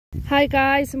Hi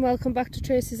guys, and welcome back to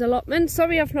Tracy's Allotment.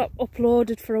 Sorry I've not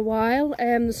uploaded for a while.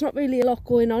 There's not really a lot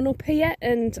going on up here,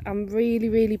 and I'm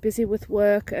really busy with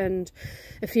work and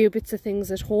a few bits of things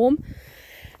at home.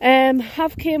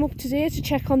 I've came up today to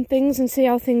check on things and see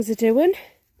how things are doing,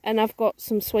 and I've got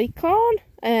some sweet corn.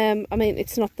 I mean,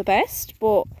 it's not the best,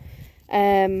 but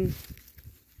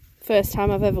first time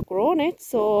I've ever grown it,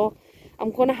 so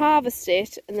I'm going to harvest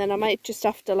it, and then I might just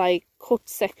have to like cut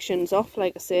sections off,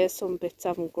 like I say, some bits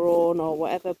haven't grown or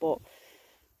whatever, but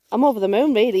I'm over the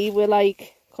moon really. We're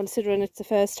like, considering it's the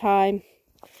first time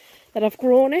that I've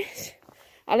grown it.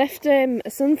 I left a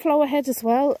sunflower head as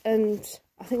well, and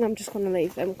I think I'm just going to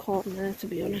leave them corn there, to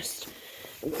be honest.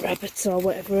 And rabbits or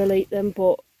whatever will eat them,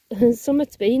 but some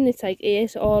it's like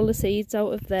ate all the seeds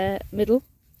out of the middle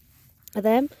of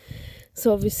them.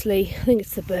 So obviously, I think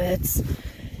it's the birds.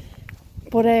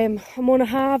 But I'm going to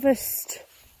harvest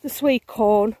the sweet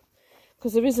corn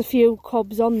because there is a few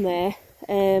cobs on there.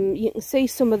 You can see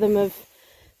some of them have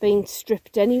been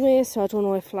stripped anyway, so I don't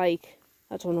know if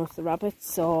the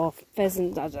rabbits or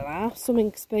pheasants, I don't know,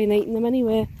 something's been eating them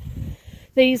anyway.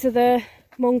 These are the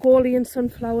Mongolian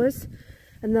sunflowers,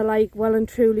 and they're like well and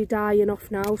truly dying off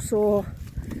now, so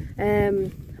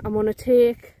I'm going to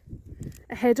take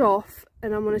a head off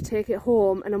and I'm going to take it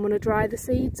home and I'm going to dry the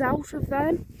seeds out of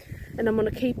them, and I'm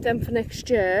going to keep them for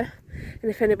next year.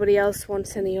 And if anybody else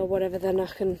wants any or whatever, then I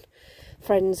can,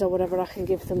 friends or whatever, I can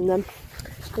give them.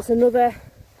 There's another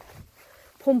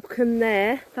pumpkin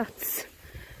there that's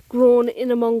grown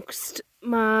in amongst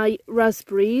my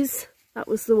raspberries. That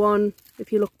was the one,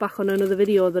 if you look back on another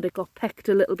video, that it got pecked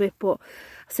a little bit, but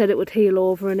I said it would heal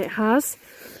over, and it has.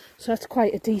 So that's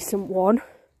quite a decent one.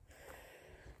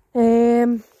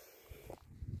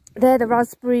 They're the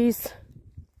raspberries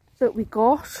that we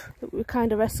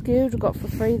kind of rescued. We got for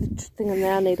free. The thing in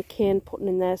there, I need a cane putting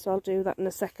in there, so I'll do that in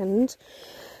a second.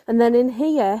 And then in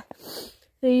here,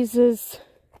 these is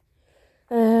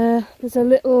there's a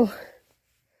little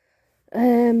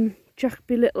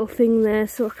Jackby little thing there,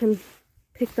 so I can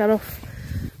pick that off.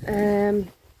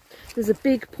 There's a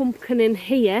big pumpkin in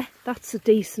here. That's a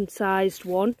decent sized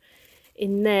one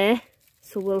in there,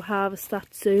 so we'll harvest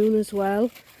that soon as well.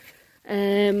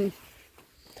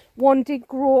 One did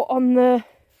grow on the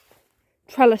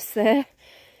trellis there,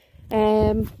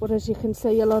 but as you can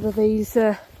see, a lot of these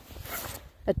are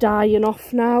dying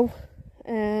off now.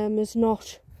 There's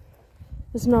not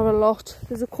a lot.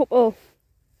 There's a couple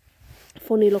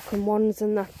funny looking ones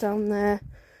and that down there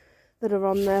that are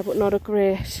on there, but not a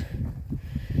great.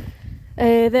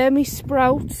 They're my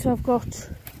sprouts. I've got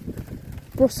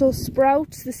Brussels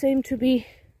sprouts. They seem to be,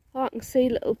 I can see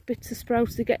little bits of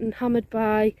sprouts. They're getting hammered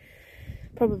by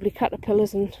probably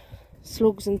caterpillars and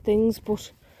slugs and things,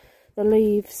 but the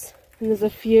leaves, and there's a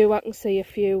few, I can see a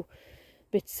few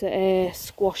bits of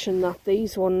squash and that.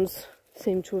 These ones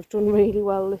seem to have done really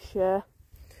well this year.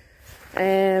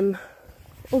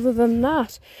 Other than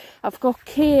that, I've got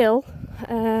kale,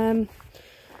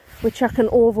 which I can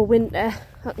overwinter.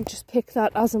 I can just pick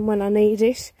that as and when I need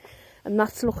it, and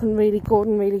that's looking really good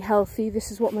and really healthy. This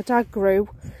is what my dad grew.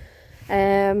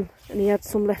 And he had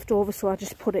some left over, so I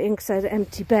just put it in because I had an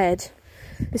empty bed.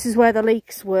 This is where the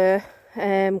leeks were.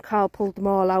 Carl pulled them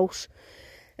all out,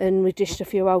 and we dished a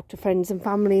few out to friends and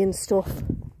family and stuff.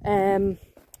 But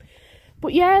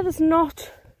yeah, there's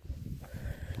not,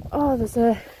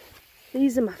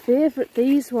 these are my favourite,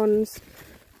 these ones,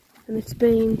 and it's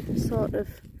been sort of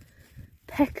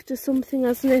pecked or something,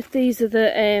 hasn't it? These are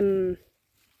the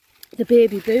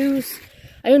baby boos.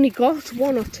 I only got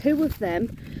one or two of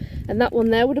them, and that one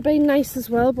there would have been nice as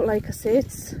well, but like I say,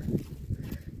 it's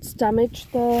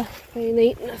damaged there, being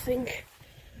eaten I think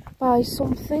by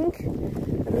something.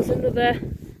 And there's another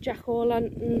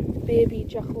jack-o'-lantern, baby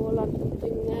jack-o'-lantern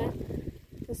thing there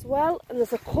as well, and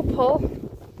there's a couple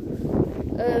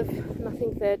of, and I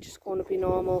think they're just going to be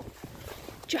normal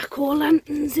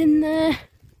jack-o'-lanterns in there.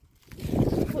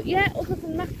 But yeah, other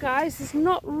than that guys, there's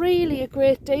not really a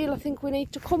great deal. I think we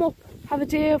need to come up, have a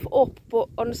day of up, but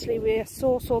honestly we're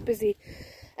so busy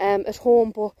at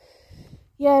home. But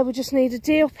yeah, we just need a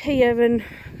day up here and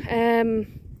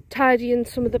tidying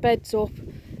some of the beds up,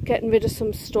 getting rid of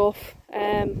some stuff.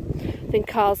 I think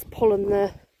Carl's pulling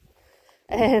the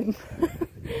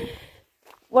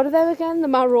what are they again, the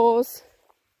marrows.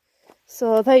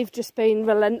 So they've just been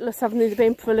relentless, haven't they? They've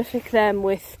been prolific them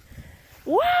with,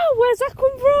 wow, where's that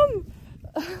come from?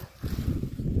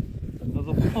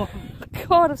 Another one.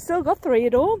 God, I've still got 3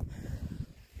 at home.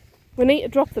 We need to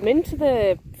drop them into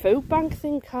the food bank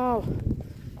thing, Carl.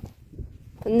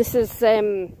 And this is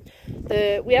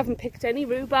we haven't picked any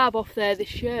rhubarb off there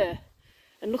this year,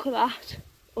 and look at that,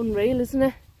 unreal, isn't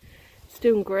it? It's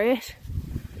doing great.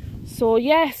 So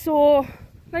yeah, so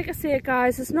like I say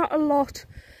guys, there's not a lot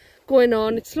going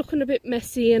on. It's looking a bit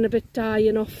messy and a bit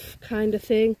dying off kind of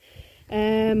thing,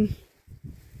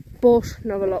 but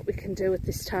not a lot we can do at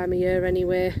this time of year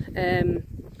anyway.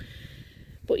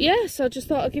 But yeah, so I just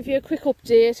thought I'd give you a quick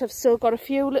update. I've still got a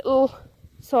few little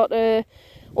sort of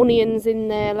onions in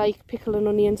there, like pickling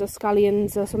onions or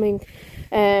scallions or something,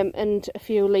 and a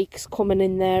few leeks coming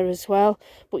in there as well.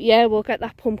 But yeah, we'll get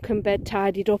that pumpkin bed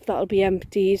tidied up. That'll be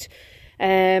emptied,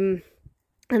 and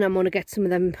I'm going to get some of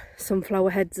them sunflower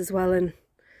heads as well and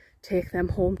take them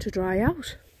home to dry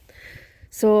out.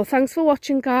 So thanks for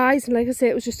watching guys, and like I say,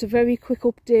 it was just a very quick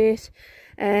update,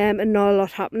 and not a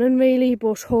lot happening really,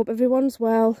 but hope everyone's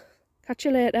well. Catch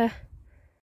you later.